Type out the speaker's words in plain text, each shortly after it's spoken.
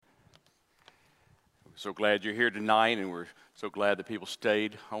So glad you're here tonight, and we're so glad that people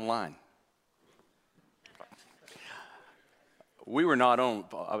stayed online. We were not on.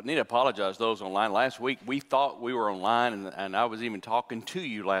 I need to apologize to those online. Last week, we thought we were online, and I was even talking to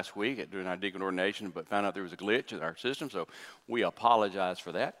you last week during our deacon ordination, but found out there was a glitch in our system, so we apologize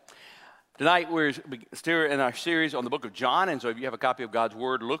for that. Tonight, we're still in our series on the book of John, and so if you have a copy of God's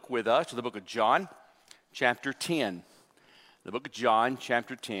Word, look with us to the book of John, chapter 10. The book of John,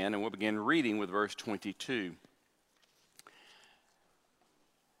 chapter 10, and we'll begin reading with verse 22.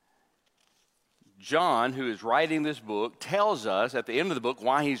 John, who is writing this book, tells us at the end of the book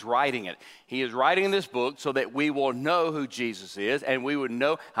why he's writing it. He is writing this book so that we will know who Jesus is and we would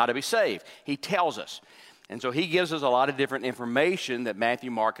know how to be saved. He tells us. And so he gives us a lot of different information that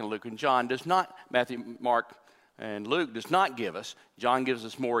Matthew, Mark, and Luke and John does not, Matthew, Mark, and Luke does not give us. John gives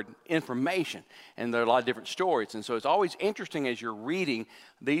us more information, and there are a lot of different stories. And so it's always interesting as you're reading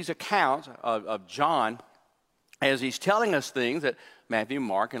these accounts of John as he's telling us things that Matthew,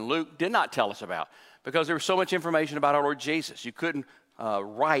 Mark, and Luke did not tell us about because there was so much information about our Lord Jesus. You couldn't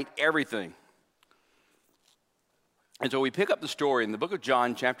write everything. And so we pick up the story in the book of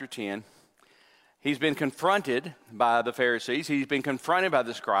John, chapter 10. He's been confronted by the Pharisees. He's been confronted by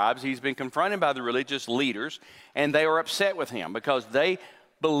the scribes. He's been confronted by the religious leaders, and they are upset with him because they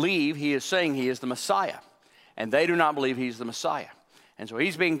believe he is saying he is the Messiah, and they do not believe he's the Messiah. And so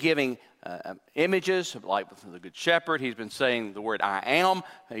he's been giving images like the Good Shepherd. He's been saying the word I am.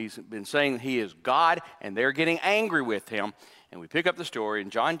 He's been saying he is God, and they're getting angry with him. And we pick up the story in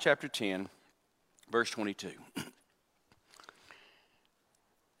John chapter 10, verse 22.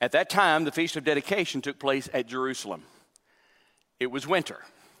 At that time, the Feast of Dedication took place at Jerusalem. It was winter,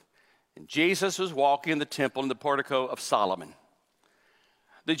 and Jesus was walking in the temple in the portico of Solomon.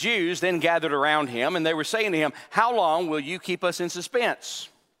 The Jews then gathered around him, and they were saying to him, "How long will you keep us in suspense?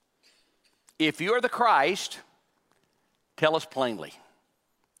 If you are the Christ, tell us plainly."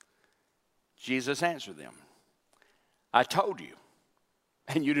 Jesus answered them, "I told you,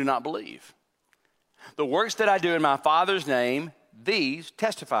 and you do not believe. The works that I do in my Father's name, these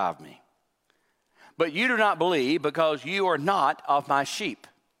testify of me. But you do not believe because you are not of my sheep.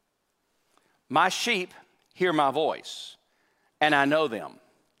 My sheep hear my voice, and I know them,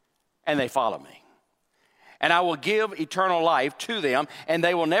 and they follow me. And I will give eternal life to them, and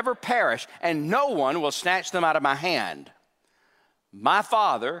they will never perish, and no one will snatch them out of my hand. My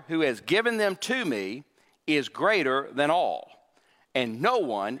Father, who has given them to me, is greater than all, and no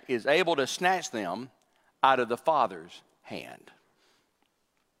one is able to snatch them out of the Father's hand."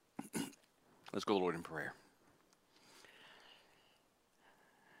 Let's go to the Lord in prayer.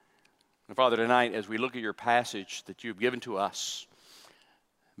 And Father, tonight, as we look at your passage that you've given to us,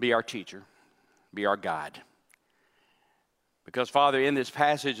 be our teacher, be our guide. Because, Father, in this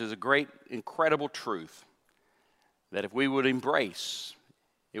passage is a great, incredible truth that if we would embrace,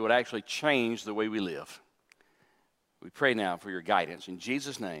 it would actually change the way we live. We pray now for your guidance. In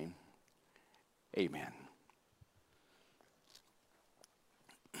Jesus' name, amen.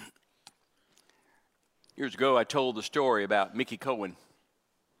 Years ago, I told the story about Mickey Cohen.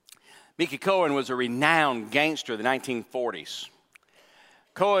 Mickey Cohen was a renowned gangster of the 1940s.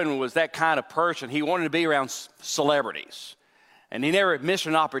 Cohen was that kind of person. He wanted to be around celebrities, and he never missed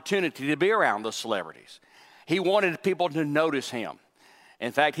an opportunity to be around the celebrities. He wanted people to notice him.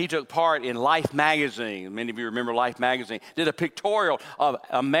 In fact, he took part in Life magazine. Many of you remember Life magazine. Did a pictorial of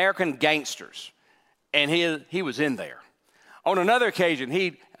American gangsters, and he was in there. On another occasion,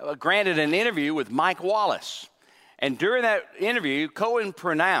 he granted an interview with Mike Wallace. And during that interview, Cohen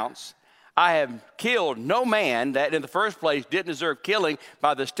pronounced, "I have killed no man that in the first place didn't deserve killing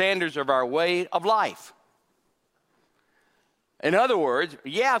by the standards of our way of life." In other words,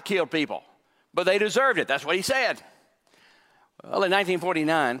 yeah, I've killed people, but they deserved it. That's what he said. Well, in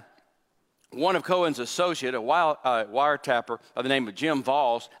 1949, one of Cohen's associates, a wiretapper by the name of Jim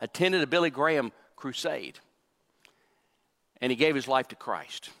Valls, attended a Billy Graham crusade. And he gave his life to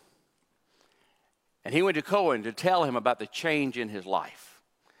Christ. And he went to Cohen to tell him about the change in his life.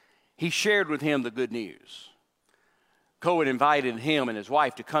 He shared with him the good news. Cohen invited him and his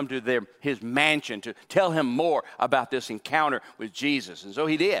wife to come to his mansion to tell him more about this encounter with Jesus. And so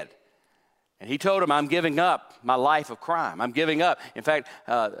he did. And he told him, "I'm giving up my life of crime. I'm giving up, in fact,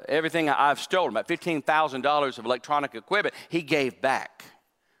 everything I've stolen, about $15,000 of electronic equipment, he gave back."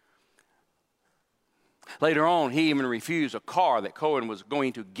 Later on, he even refused a car that Cohen was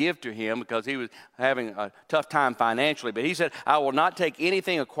going to give to him because he was having a tough time financially. But he said, "I will not take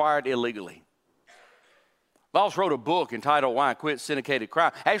anything acquired illegally." Valls wrote a book entitled "Why I Quit Syndicated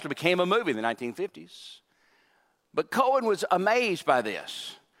Crime." Actually became a movie in the 1950s. But Cohen was amazed by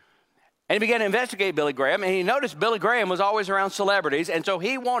this. And he began to investigate Billy Graham, and he noticed Billy Graham was always around celebrities, and so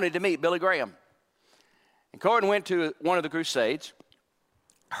he wanted to meet Billy Graham. And Cohen went to one of the crusades,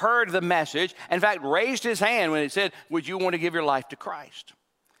 heard the message, in fact, raised his hand when it said, would you want to give your life to Christ?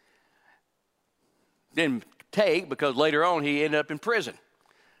 Didn't take, because later on he ended up in prison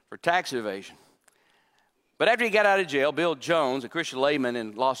for tax evasion. But after he got out of jail, Bill Jones, a Christian layman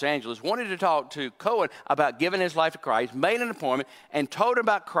in Los Angeles, wanted to talk to Cohen about giving his life to Christ, made an appointment, and told him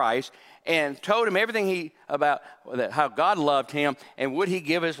about Christ, and told him everything about how God loved him, and would he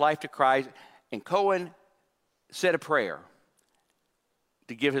give his life to Christ. And Cohen said a prayer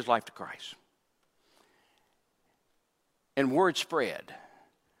to give his life to Christ. And word spread.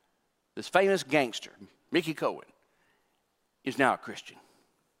 This famous gangster, Mickey Cohen, is now a Christian.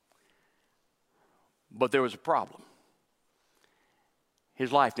 But there was a problem.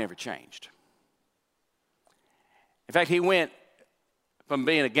 His life never changed. In fact, he went from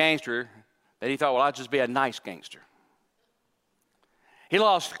being a gangster that he thought, well, I'll just be a nice gangster. He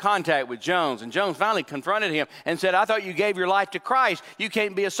lost contact with Jones, and Jones finally confronted him and said, I thought you gave your life to Christ. You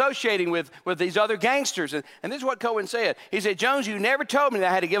can't be associating with these other gangsters. And this is what Cohen said. He said, Jones, you never told me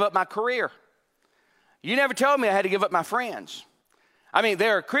that I had to give up my career. You never told me I had to give up my friends. I mean,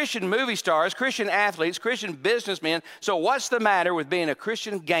 there are Christian movie stars, Christian athletes, Christian businessmen. So what's the matter with being a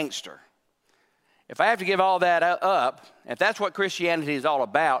Christian gangster? If I have to give all that up, if that's what Christianity is all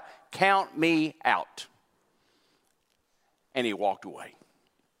about, count me out. And he walked away.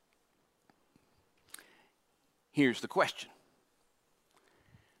 Here's the question.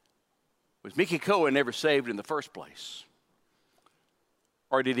 Was Mickey Cohen ever saved in the first place?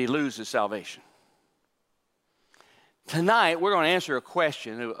 Or did he lose his salvation? Tonight, we're going to answer a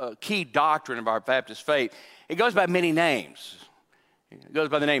question, a key doctrine of our Baptist faith. It goes by many names. It goes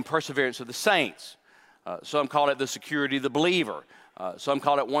by the name perseverance of the saints. Some call it the security of the believer. Some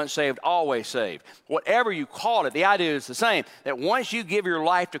call it once saved, always saved. Whatever you call it, the idea is the same, that once you give your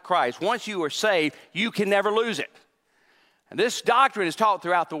life to Christ, once you are saved, you can never lose it. And this doctrine is taught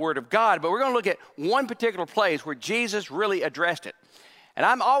throughout the Word of God, but we're going to look at one particular place where Jesus really addressed it. And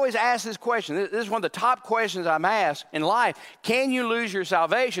I'm always asked this question. This is one of the top questions I'm asked in life. Can you lose your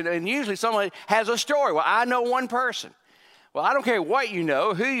salvation? And usually someone has a story. Well, I know one person. Well, I don't care what you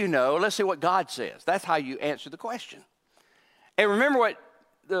know, who you know. Let's see what God says. That's how you answer the question. And remember what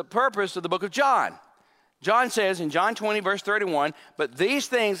the purpose of the book of John. John says in John 20, verse 31, but these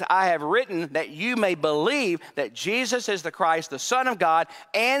things I have written that you may believe that Jesus is the Christ, the Son of God,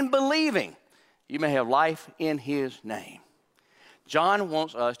 and believing you may have life in his name. John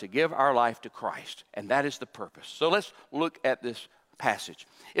wants us to give our life to Christ, and that is the purpose. So let's look at this passage.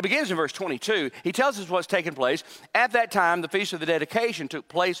 It begins in verse 22. He tells us what's taken place. At that time, the Feast of the Dedication took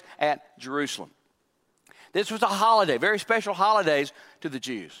place at Jerusalem. This was a holiday, very special holidays to the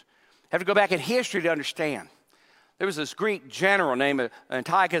Jews. Have to go back in history to understand. There was this Greek general named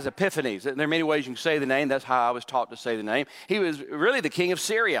Antiochus Epiphanes. There are many ways you can say the name. That's how I was taught to say the name. He was really the king of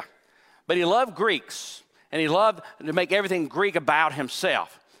Syria, but he loved Greeks. And he loved to make everything Greek about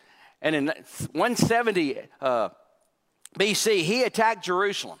himself. And in 170 BC, he attacked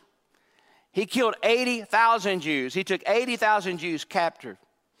Jerusalem. He killed 80,000 Jews. He took 80,000 Jews captive.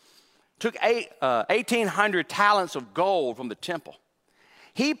 Took 1,800 talents of gold from the temple.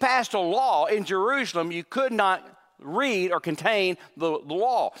 He passed a law in Jerusalem you could not read or contain the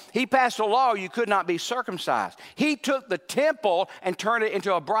law. He passed a law you could not be circumcised. He took the temple and turned it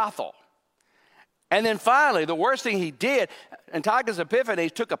into a brothel. And then finally, the worst thing he did, Antiochus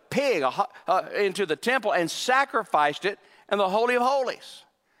Epiphanes took a pig into the temple and sacrificed it in the Holy of Holies.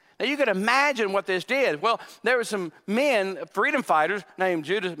 Now, you can imagine what this did. Well, there were some men, freedom fighters, named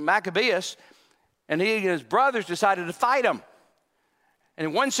Judas Maccabeus, and he and his brothers decided to fight him. And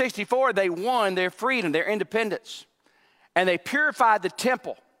in 164, they won their freedom, their independence. And they purified the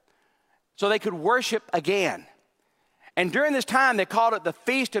temple so they could worship again. And during this time, they called it the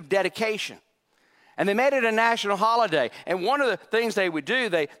Feast of Dedication. And they made it a national holiday. And one of the things they would do,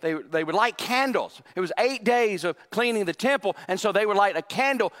 they would light candles. It was 8 days of cleaning the temple, and so they would light a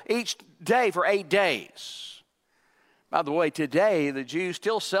candle each day for 8 days. By the way, today, the Jews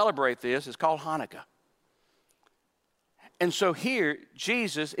still celebrate this. It's called Hanukkah. And so here,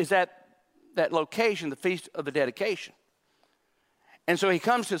 Jesus is at that location, the Feast of the Dedication. And so he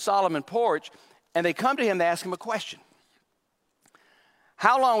comes to Solomon's porch, and they come to him to ask him a question.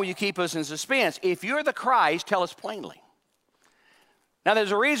 How long will you keep us in suspense? If you're the Christ, tell us plainly. Now,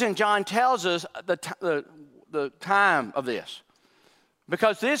 there's a reason John tells us the time of this.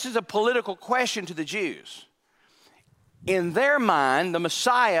 Because this is a political question to the Jews. In their mind, the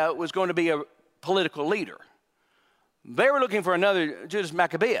Messiah was going to be a political leader. They were looking for another Judas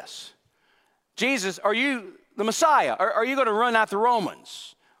Maccabeus. Jesus, are you the Messiah? Are you going to run out the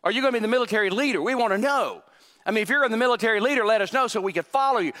Romans? Are you going to be the military leader? We want to know. I mean, if you're the military leader, let us know so we can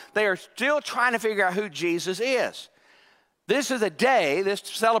follow you. They are still trying to figure out who Jesus is. This is a day, this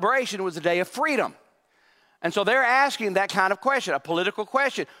celebration was a day of freedom. And so they're asking that kind of question, a political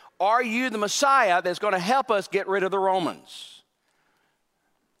question. Are you the Messiah that's going to help us get rid of the Romans?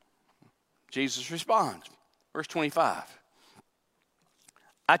 Jesus responds, verse 25.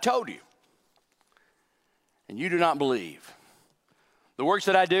 I told you, and you do not believe. The works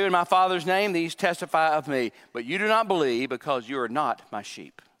that I do in my Father's name, these testify of me. But you do not believe because you are not my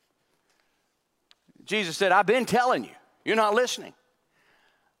sheep. Jesus said, I've been telling you. You're not listening.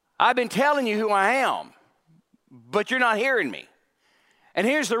 I've been telling you who I am, but you're not hearing me. And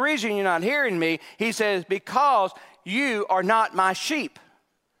here's the reason you're not hearing me. He says, because you are not my sheep.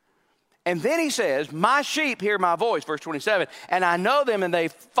 And then he says, my sheep hear my voice, verse 27, and I know them and they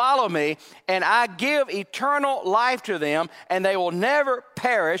follow me, and I give eternal life to them, and they will never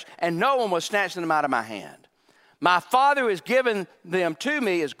perish, and no one will snatch them out of my hand. My Father who has given them to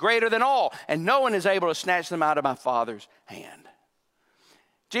me is greater than all, and no one is able to snatch them out of my Father's hand.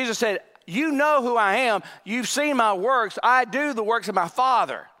 Jesus said, you know who I am. You've seen my works. I do the works of my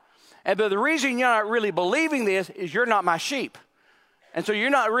Father. But the reason you're not really believing this is you're not my sheep. And so you're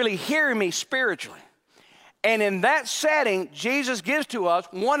not really hearing me spiritually. And in that setting, Jesus gives to us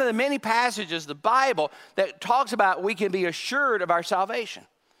one of the many passages of the Bible that talks about we can be assured of our salvation.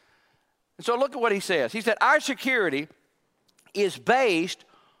 And so look at what he says. He said, our security is based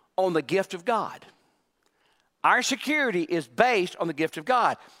on the gift of God. Our security is based on the gift of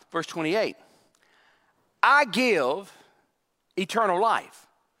God. Verse 28. I give eternal life.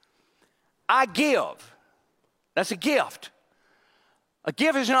 I give. That's a gift. A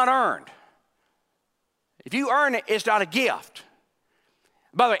gift is not earned. If you earn it, it's not a gift.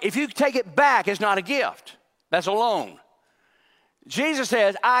 By the way, if you take it back, it's not a gift. That's a loan. Jesus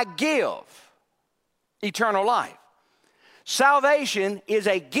says, I give eternal life. Salvation is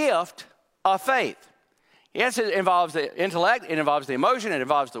a gift of faith. Yes, it involves the intellect, it involves the emotion, it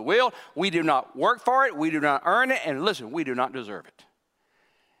involves the will. We do not work for it, we do not earn it, and listen, we do not deserve it.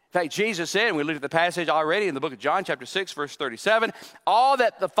 In fact, Jesus said, and we looked at the passage already in the book of John, chapter 6, verse 37, all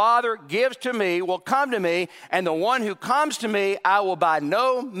that the Father gives to me will come to me, and the one who comes to me I will by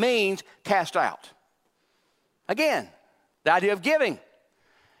no means cast out. Again, the idea of giving.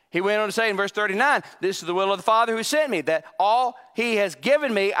 He went on to say in verse 39, this is the will of the Father who sent me, that all he has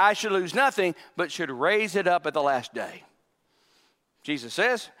given me I should lose nothing, but should raise it up at the last day. Jesus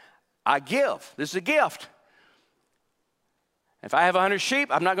says, I give. This is a gift. If I have 100 sheep,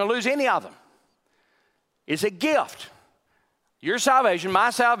 I'm not going to lose any of them. It's a gift. Your salvation,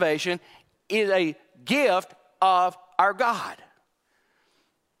 my salvation, is a gift of our God.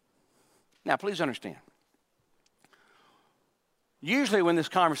 Now, please understand. Usually when this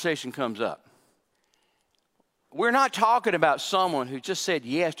conversation comes up, we're not talking about someone who just said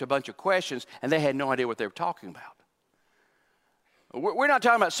yes to a bunch of questions and they had no idea what they were talking about. We're not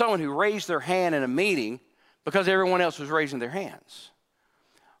talking about someone who raised their hand in a meeting because everyone else was raising their hands.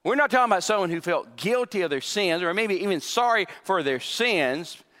 We're not talking about someone who felt guilty of their sins or maybe even sorry for their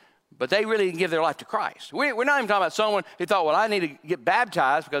sins, but they really didn't give their life to Christ. We're not even talking about someone who thought, well, I need to get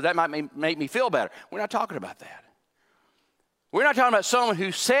baptized because that might make me feel better. We're not talking about that. We're not talking about someone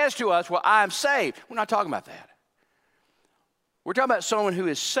who says to us, well, I'm saved. We're not talking about that. We're talking about someone who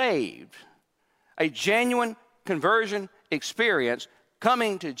is saved, a genuine conversion experience,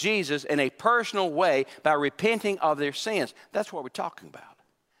 coming to Jesus in a personal way by repenting of their sins. That's what we're talking about.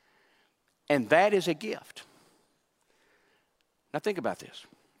 And that is a gift. Now think about this.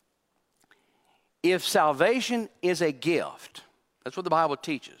 If salvation is a gift, that's what the Bible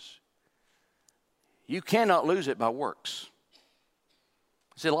teaches, you cannot lose it by works.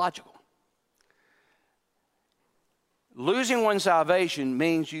 It's illogical. Losing one's salvation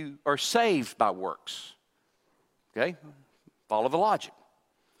means you are saved by works. Okay? Follow the logic.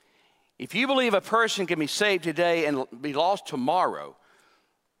 If you believe a person can be saved today and be lost tomorrow,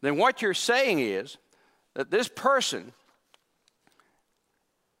 then what you're saying is that this person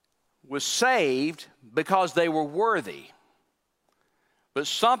was saved because they were worthy. But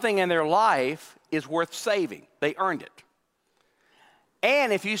something in their life is worth saving. They earned it.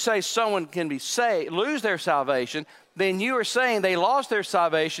 And if you say someone can be saved, lose their salvation, then you are saying they lost their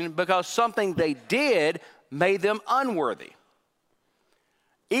salvation because something they did made them unworthy.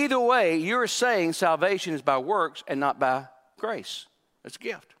 Either way, you're saying salvation is by works and not by grace. It's a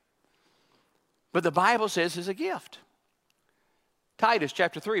gift. But the Bible says it's a gift. Titus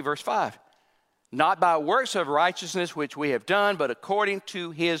chapter 3, verse 5. Not by works of righteousness which we have done, but according to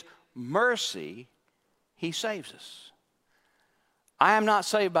his mercy, he saves us. I am not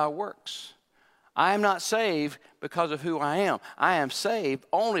saved by works. I am not saved because of who I am. I am saved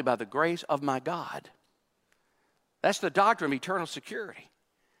only by the grace of my God. That's the doctrine of eternal security.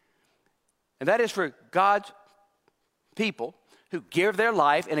 And that is for God's people who give their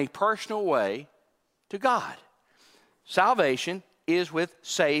life in a personal way to God. Salvation is with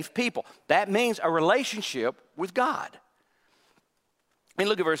saved people. That means a relationship with God. And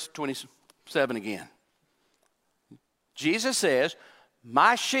look at verse 27 again. Jesus says,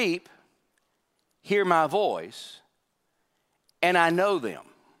 my sheep hear my voice, and I know them,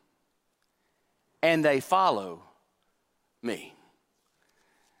 and they follow me.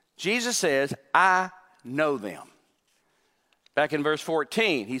 Jesus says, I know them. Back in verse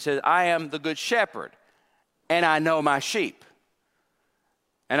 14, he says, I am the good shepherd, and I know my sheep,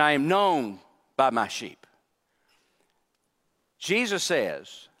 and I am known by my sheep. Jesus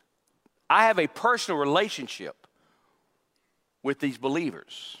says, I have a personal relationship with these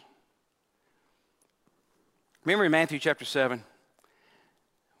believers. Remember in Matthew chapter 7,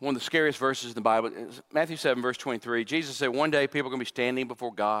 one of the scariest verses in the Bible, Matthew 7, verse 23, Jesus said one day people are going to be standing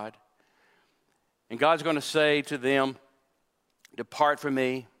before God, and God's going to say to them, depart from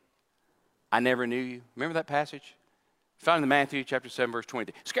me, I never knew you. Remember that passage? Found in Matthew chapter 7, verse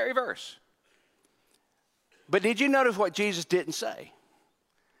 23. Scary verse. But did you notice what Jesus didn't say?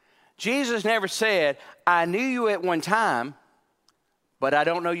 Jesus never said, I knew you at one time, but I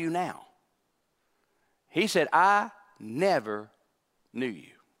don't know you now. He said, I never knew you.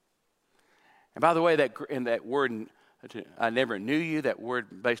 And by the way, that word, I never knew you, that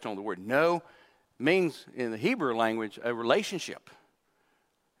word based on the word know, means in the Hebrew language a relationship.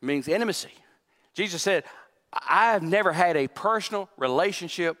 It means intimacy. Jesus said, I have never had a personal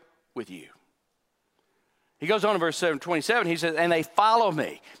relationship with you. He goes on in verse 27, he says, and they follow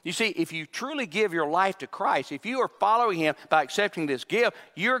me. You see, if you truly give your life to Christ, if you are following him by accepting this gift,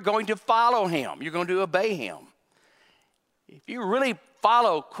 you're going to follow him. You're going to obey him. If you really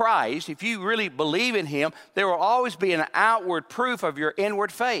follow Christ, if you really believe in him, there will always be an outward proof of your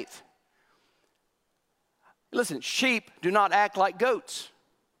inward faith. Listen, sheep do not act like goats.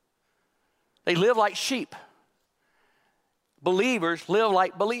 They live like sheep. Believers live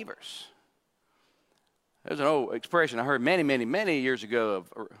like believers. There's an old expression I heard many years ago.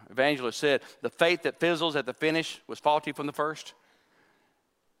 An evangelist said, the faith that fizzles at the finish was faulty from the first.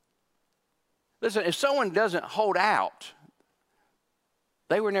 Listen, if someone doesn't hold out,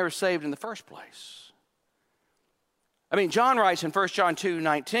 they were never saved in the first place. I mean, John writes in 1 John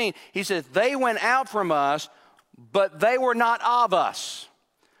 2:19, he says, they went out from us, but they were not of us.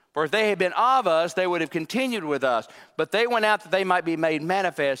 For if they had been of us, they would have continued with us. But they went out that they might be made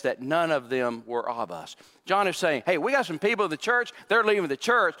manifest that none of them were of us. John is saying, hey, we got some people in the church, they're leaving the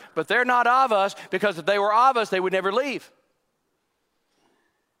church, but they're not of us, because if they were of us, they would never leave.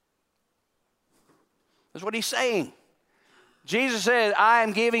 That's what he's saying. Jesus said, I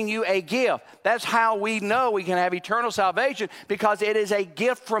am giving you a gift. That's how we know we can have eternal salvation, because it is a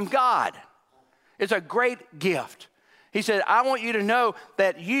gift from God. It's a great gift. He said, I want you to know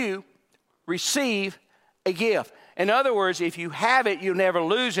that you receive a gift. In other words, if you have it, you'll never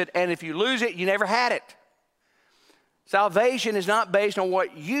lose it. And if you lose it, you never had it. Salvation is not based on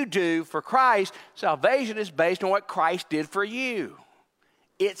what you do for Christ. Salvation is based on what Christ did for you.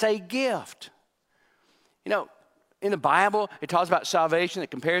 It's a gift. You know, in the Bible, it talks about salvation.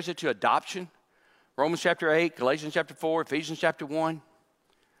 It compares it to adoption. Romans chapter 8, Galatians chapter 4, Ephesians chapter 1.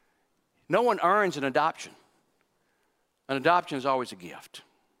 No one earns an adoption. An adoption is always a gift.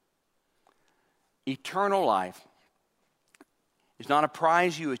 Eternal life is not a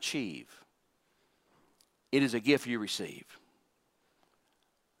prize you achieve. It is a gift you receive.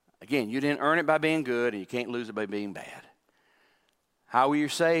 Again, you didn't earn it by being good, and you can't lose it by being bad. How are you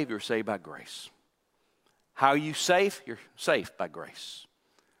saved? You're saved by grace. How are you safe? You're safe by grace.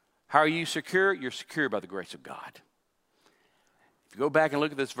 How are you secure? You're secure by the grace of God. If you go back and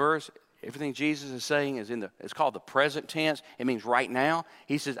look at this verse, everything Jesus is saying is it's called the present tense. It means right now.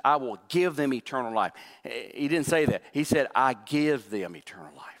 He says, I will give them eternal life. He didn't say that. He said, I give them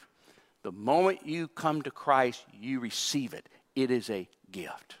eternal life. The moment you come to Christ, you receive it. It is a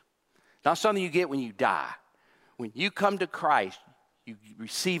gift. Not something you get when you die. When you come to Christ, you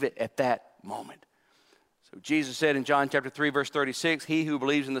receive it at that moment. So Jesus said in John chapter 3, verse 36, he who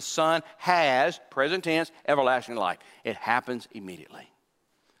believes in the Son has, present tense, everlasting life. It happens immediately.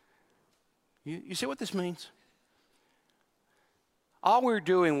 You see what this means? All we're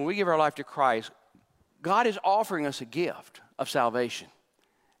doing when we give our life to Christ, God is offering us a gift of salvation.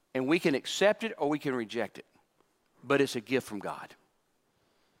 And we can accept it or we can reject it. But it's a gift from God.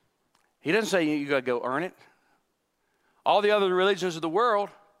 He doesn't say you got to go earn it. All the other religions of the world,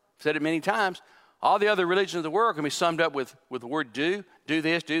 I've said it many times, all the other religions of the world can be summed up with the word do. Do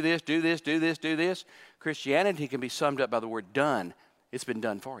this, do this, do this, do this, do this. Christianity can be summed up by the word done. It's been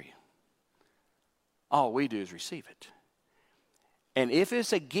done for you. All we do is receive it. And if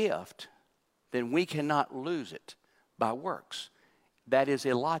it's a gift, then we cannot lose it by works. That is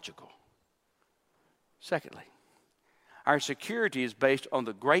illogical. Secondly, our security is based on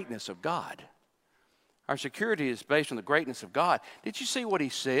the greatness of God. Our security is based on the greatness of God. Did you see what he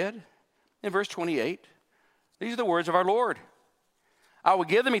said in verse 28? These are the words of our Lord. I will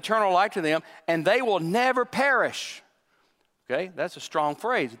give them eternal life to them, and they will never perish. Okay, that's a strong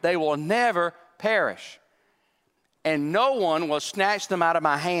phrase. They will never perish. And no one will snatch them out of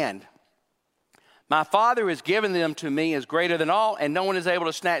my hand. My Father who has given them to me is greater than all, and no one is able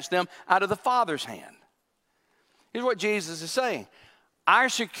to snatch them out of the Father's hand. Here's what Jesus is saying. Our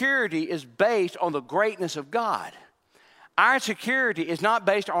security is based on the greatness of God. Our security is not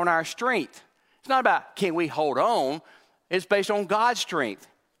based on our strength. It's not about can we hold on. It's based on God's strength.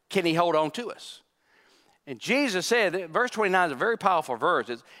 Can he hold on to us? And Jesus said, that verse 29 is a very powerful verse.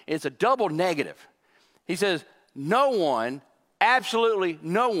 It's a double negative. He says, no one, absolutely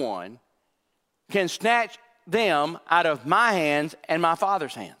no one, can snatch them out of my hands and my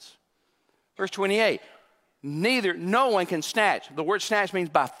Father's hands. Verse 28, no one can snatch. The word snatch means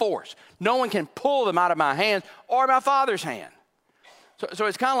by force. No one can pull them out of my hands or my Father's hand. So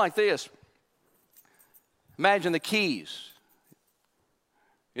it's kind of like this. Imagine the keys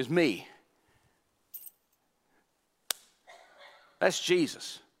is me. That's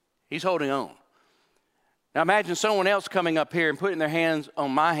Jesus. He's holding on. Now imagine someone else coming up here and putting their hands on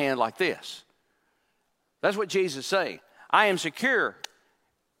my hand like this. That's what Jesus is saying. I am secure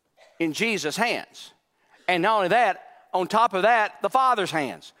in Jesus' hands. And not only that, on top of that, the Father's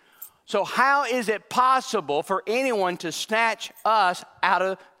hands. So how is it possible for anyone to snatch us out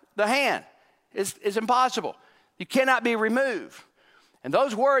of the hand? It's impossible. You cannot be removed. And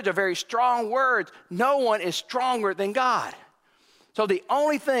those words are very strong words. No one is stronger than God. So the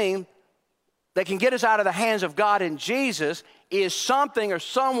only thing that can get us out of the hands of God and Jesus is something or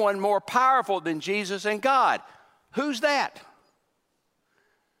someone more powerful than Jesus and God. Who's that?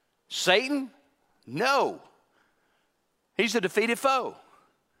 Satan? No. He's a defeated foe.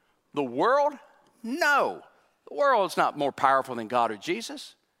 The world? No. The world's not more powerful than God or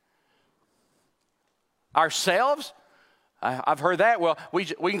Jesus. Ourselves? I've heard that. Well, we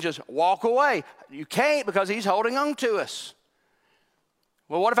can just walk away. You can't because he's holding on to us.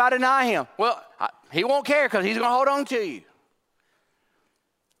 Well, what if I deny him? Well, he won't care because he's going to hold on to you.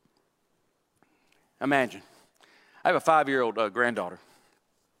 Imagine. I have a 5-year-old granddaughter.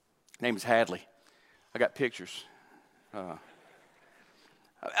 Her name is Hadley. I got pictures.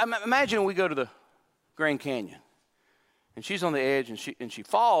 Imagine we go to the Grand Canyon. And she's on the edge, and she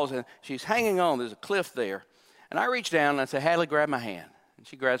falls, and she's hanging on. There's a cliff there. And I reach down, and I say, Hadley, grab my hand. And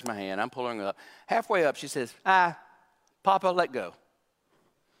she grabs my hand. I'm pulling her up. Halfway up, she says, Papa, let go.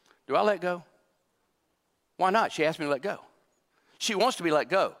 Do I let go? Why not? She asked me to let go. She wants to be let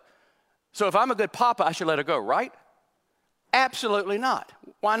go. So if I'm a good papa, I should let her go, right? Absolutely not.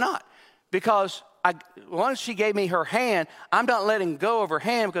 Why not? Because once she gave me her hand, I'm not letting go of her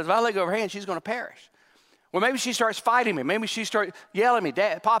hand, because if I let go of her hand, she's going to perish. Well, maybe she starts fighting me. Maybe she starts yelling at me,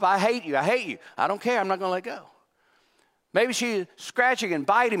 Dad, Papa, I hate you. I hate you. I don't care. I'm not going to let go. Maybe she's scratching and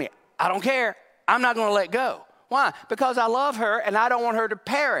biting me. I don't care. I'm not going to let go. Why? Because I love her and I don't want her to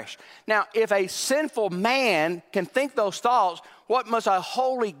perish. Now, if a sinful man can think those thoughts, what must a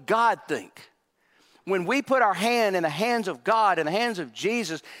holy God think? When we put our hand in the hands of God, in the hands of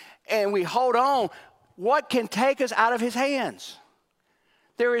Jesus, and we hold on, what can take us out of his hands?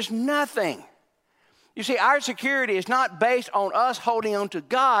 There is nothing. You see, our security is not based on us holding on to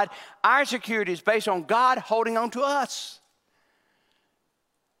God. Our security is based on God holding on to us.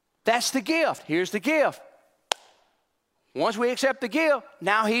 That's the gift. Here's the gift. Once we accept the gift,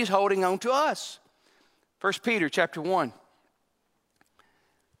 now he's holding on to us. 1 Peter chapter 1.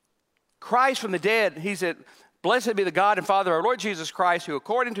 Christ from the dead, he said, blessed be the God and Father of our Lord Jesus Christ, who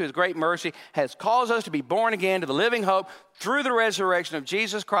according to his great mercy has caused us to be born again to the living hope through the resurrection of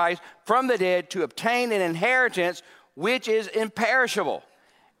Jesus Christ from the dead, to obtain an inheritance which is imperishable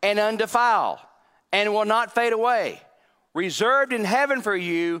and undefiled and will not fade away, reserved in heaven for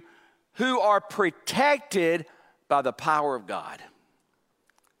you who are protected by the power of God.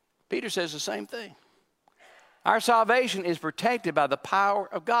 Peter says the same thing. Our salvation is protected by the power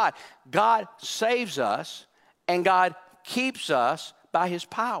of God. God saves us, and God keeps us by his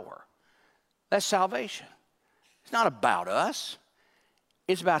power. That's salvation. It's not about us.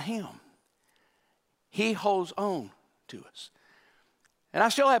 It's about him. He holds on to us. And I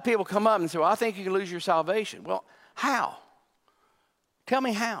still have people come up and say, well, I think you can lose your salvation. Well, how? Tell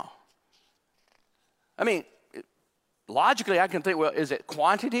me how. I mean, logically, I can think, well, is it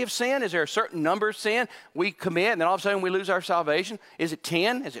quantity of sin? Is there a certain number of sin we commit and then all of a sudden we lose our salvation? Is it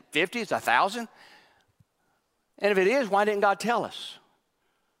 10? Is it 50? Is it 1,000? And if it is, why didn't God tell us?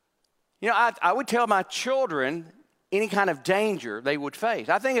 You know, I would tell my children any kind of danger they would face.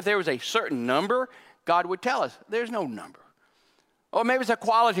 I think if there was a certain number, God would tell us. There's no number. Or maybe it's a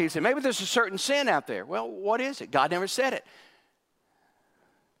quality sin. Maybe there's a certain sin out there. Well, what is it? God never said it.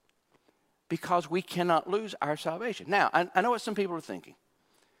 Because we cannot lose our salvation. Now, I know what some people are thinking.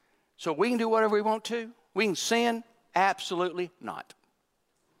 So we can do whatever we want to? We can sin? Absolutely not.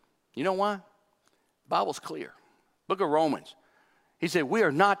 You know why? The Bible's clear. Book of Romans. He said, we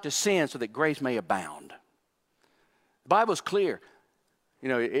are not to sin so that grace may abound. The Bible's clear. You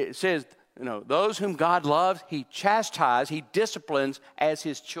know, it says, you know, those whom God loves, he chastises, he disciplines as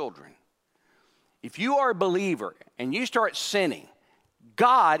his children. If you are a believer and you start sinning,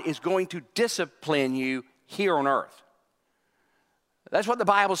 God is going to discipline you here on earth. That's what the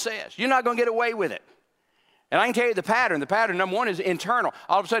Bible says. You're not going to get away with it. And I can tell you the pattern. The pattern, number one, is internal.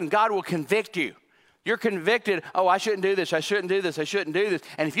 All of a sudden, God will convict you. You're convicted, oh, I shouldn't do this, I shouldn't do this, I shouldn't do this.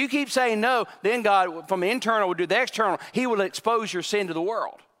 And if you keep saying no, then God, from the internal, will do the external. He will expose your sin to the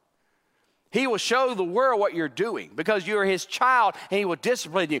world. He will show the world what you're doing because you're his child and he will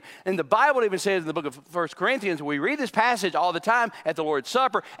discipline you. And the Bible even says in the book of 1 Corinthians, we read this passage all the time at the Lord's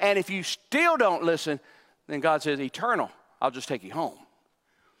Supper, and if you still don't listen, then God says, eternal, I'll just take you home.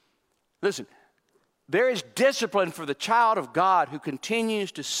 Listen, there is discipline for the child of God who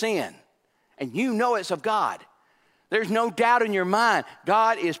continues to sin, and you know it's of God. There's no doubt in your mind,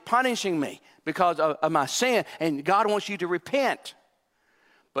 God is punishing me because of my sin, and God wants you to repent.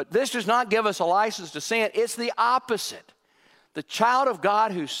 But this does not give us a license to sin. It's the opposite. The child of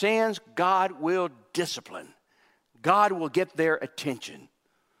God who sins, God will discipline. God will get their attention.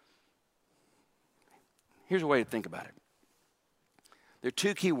 Here's a way to think about it. There are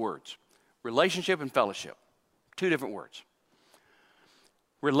two key words, relationship and fellowship. Two different words.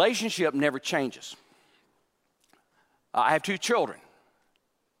 Relationship never changes. I have two children.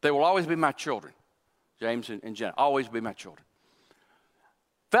 They will always be my children, James and Jenna, always be my children.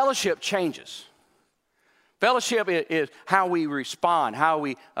 Fellowship changes. Fellowship is how we respond, how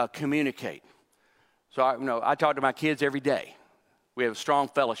we communicate. So I talk to my kids every day. We have a strong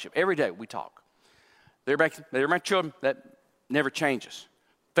fellowship. Every day we talk. They're my children. That never changes.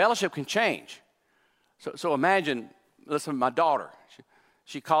 Fellowship can change. So imagine, listen, my daughter,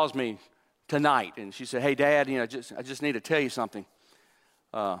 she calls me tonight and she said, hey, Dad, I just need to tell you something.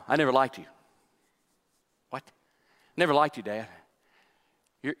 I never liked you. What? Never liked you, Dad.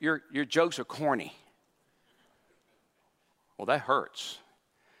 Your jokes are corny. Well, that hurts.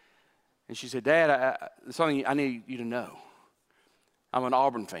 And she said, Dad, there's something I need you to know. I'm an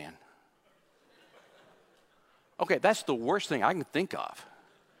Auburn fan. Okay, that's the worst thing I can think of.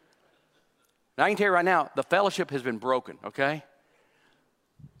 Now, I can tell you right now, the fellowship has been broken, okay?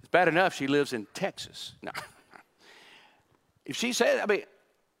 It's bad enough she lives in Texas. No. If she said,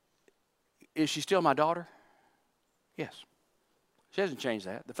 is she still my daughter? Yes. She hasn't changed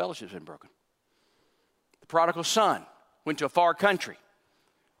that. The fellowship's been broken. The prodigal son went to a far country.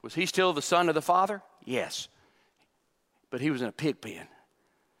 Was he still the son of the father? Yes. But he was in a pig pen.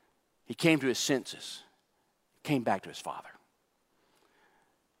 He came to his senses. Came back to his father.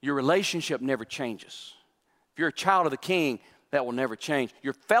 Your relationship never changes. If you're a child of the King, that will never change.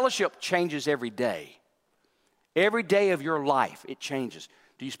 Your fellowship changes every day. Every day of your life, it changes.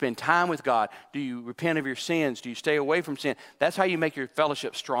 Do you spend time with God? Do you repent of your sins? Do you stay away from sin? That's how you make your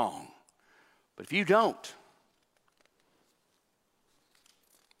fellowship strong. But if you don't,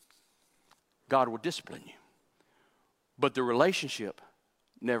 God will discipline you. But the relationship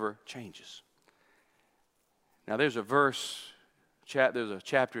never changes. Now, there's a there's a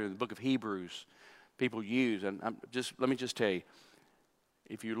chapter in the book of Hebrews people use, and let me just tell you,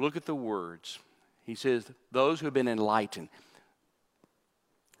 if you look at the words, he says, those who have been enlightened,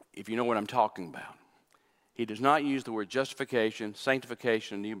 if you know what I'm talking about. He does not use the word justification,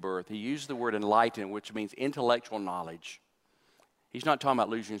 sanctification, new birth. He uses the word enlightened, which means intellectual knowledge. He's not talking about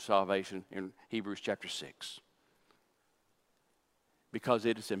losing salvation in Hebrews chapter 6. Because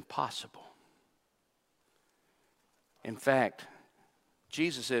it is impossible. In fact,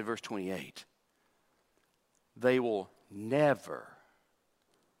 Jesus said, verse 28, they will never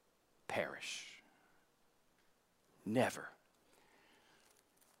perish. Never.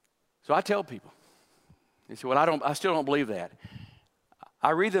 So I tell people, they say, well, I still don't believe that.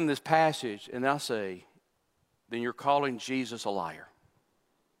 I read them this passage and I say, then you're calling Jesus a liar.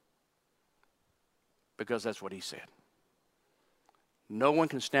 Because that's what he said. No one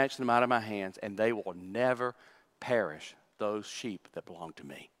can snatch them out of my hands, and they will never perish, those sheep that belong to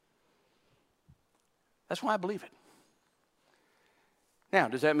me. That's why I believe it. Now,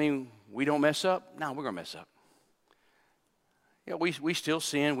 does that mean we don't mess up? No, we're going to mess up. You know, we still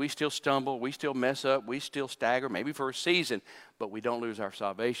sin, we still stumble, we still mess up, we still stagger, maybe for a season, but we don't lose our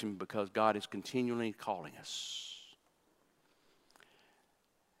salvation because God is continually calling us.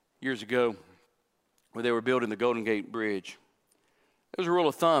 Years ago, when they were building the Golden Gate Bridge, there was a rule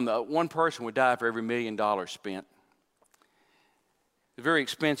of thumb. One person would die for every $1 million spent. It was very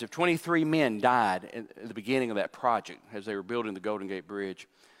expensive. 23 men died at the beginning of that project as they were building the Golden Gate Bridge.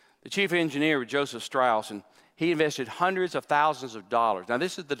 The chief engineer was Joseph Strauss, and he invested hundreds of thousands of dollars. Now,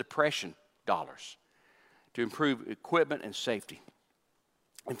 this is the Depression dollars to improve equipment and safety.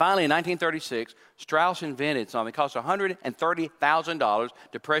 And finally, in 1936, Strauss invented something that cost $130,000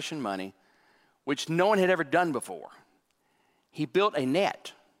 Depression money, which no one had ever done before. He built a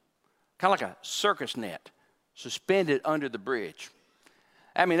net, kind of like a circus net, suspended under the bridge.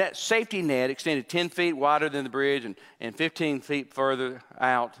 I mean, that safety net extended 10 feet wider than the bridge and 15 feet further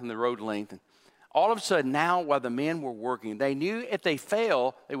out than the road length. And all of a sudden, now while the men were working, they knew if they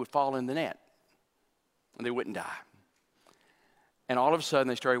fell, they would fall in the net and they wouldn't die. And all of a sudden,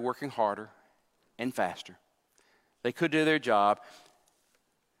 they started working harder and faster. They could do their job.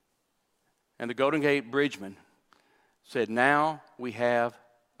 And the Golden Gate Bridgemen said, now we have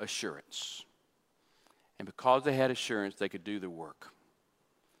assurance. And because they had assurance, they could do the work.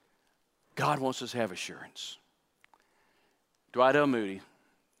 God wants us to have assurance. Dwight L. Moody,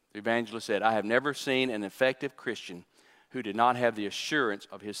 the evangelist, said, I have never seen an effective Christian who did not have the assurance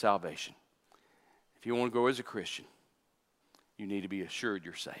of his salvation. If you want to grow as a Christian, you need to be assured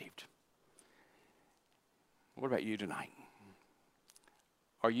you're saved. What about you tonight?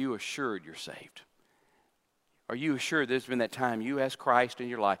 Are you assured you're saved? Are you assured there's been that time you asked Christ in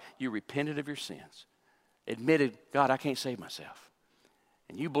your life, you repented of your sins, admitted, God, I can't save myself,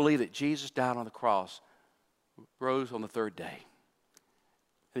 and you believe that Jesus died on the cross, rose on the third day,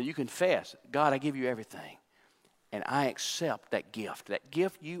 and you confess, God, I give you everything, and I accept that gift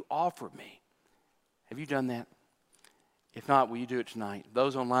you offered me. Have you done that? If not, will you do it tonight?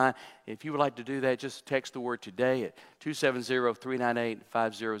 Those online, if you would like to do that, just text the word today at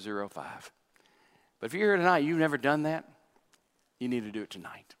 270-398-5005. But if you're here tonight, you've never done that, you need to do it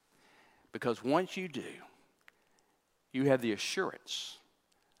tonight. Because once you do, you have the assurance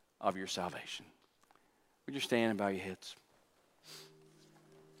of your salvation. Would you stand and bow your heads?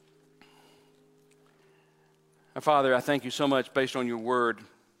 Our Father, I thank you so much based on your word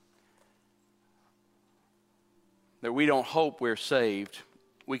that we don't hope we're saved.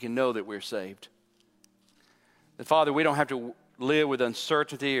 We can know that we're saved. That, Father, we don't have to live with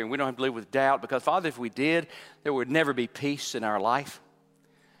uncertainty and we don't have to live with doubt because, Father, if we did, there would never be peace in our life.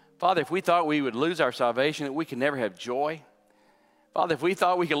 Father, if we thought we would lose our salvation, that we could never have joy. Father, if we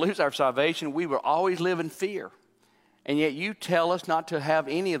thought we could lose our salvation, we would always live in fear. And yet you tell us not to have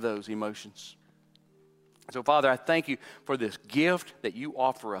any of those emotions. So, Father, I thank you for this gift that you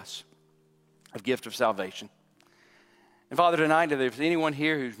offer us, a gift of salvation. And Father, tonight, if there's anyone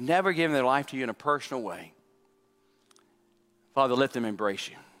here who's never given their life to you in a personal way, Father, let them embrace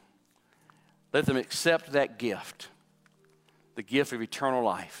you. Let them accept that gift, the gift of eternal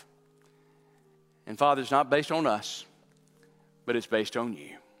life. And Father, it's not based on us, but it's based on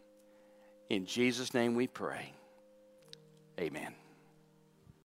you. In Jesus' name we pray. Amen.